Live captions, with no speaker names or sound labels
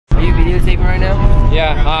Are you videotaping right now?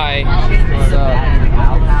 Yeah, hi.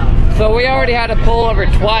 So we already had to pull over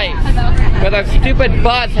twice because our stupid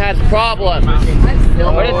bus has problems.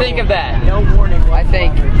 What do you think of that? No warning. I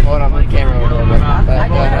think. Hold on, move the camera over a little bit.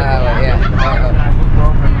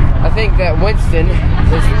 I think that Winston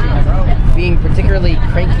is being particularly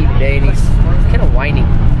cranky today, and he's kind of whining.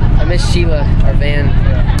 I miss Sheila, our van.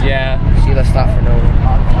 Yeah. Sheila stopped for no one.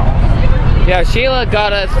 Yeah, Sheila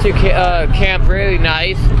got us to camp really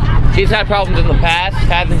nice. She's had problems in the past,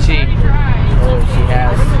 hasn't she? Oh, she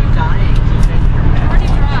has.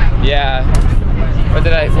 Yeah. What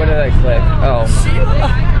did I click? Oh.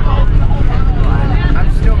 I'm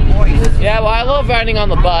still moist. Yeah, well, I love riding on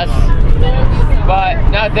the bus, but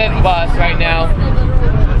not this bus right now.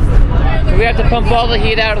 We have to pump all the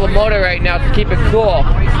heat out of the motor right now to keep it cool.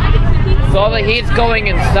 So all the heat's going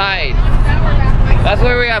inside. That's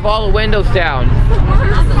where we have all the windows down.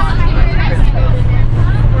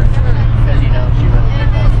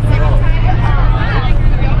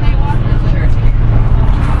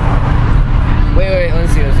 Wait,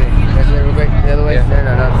 let's see. That's real quick. The other way? Yeah.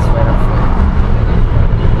 No, not this way.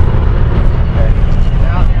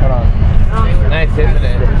 Hold on. Nice, isn't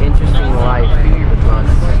it? The interesting life.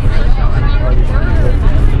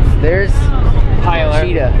 There's Tyler.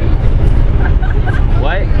 Cheetah.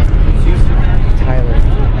 What? Tyler.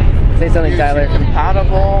 Say something, Tyler.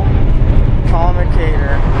 Compatible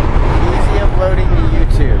commentator, easy uploading to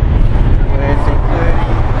YouTube with including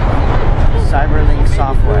Cyberlink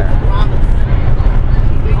software.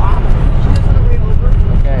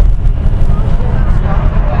 Okay.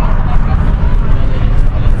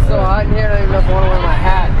 So hot in here, I don't even know if I want to wear my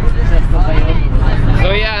hat. So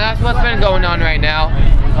yeah, that's what's been going on right now.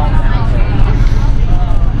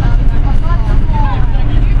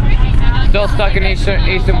 Still stuck in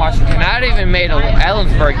Eastern Washington. I haven't even made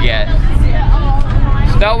Ellensburg yet.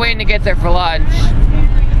 Still waiting to get there for lunch.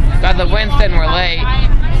 Got the Winston, we're late.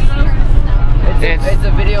 It's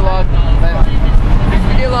a video log. It's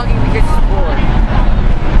video logging because it's bored.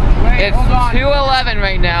 It's 2:11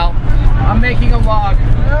 right now. I'm making a log.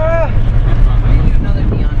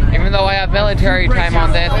 Even though I have military time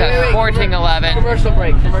on this, that's 14:11. Commercial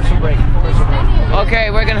break.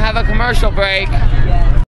 Okay, we're gonna have a commercial break.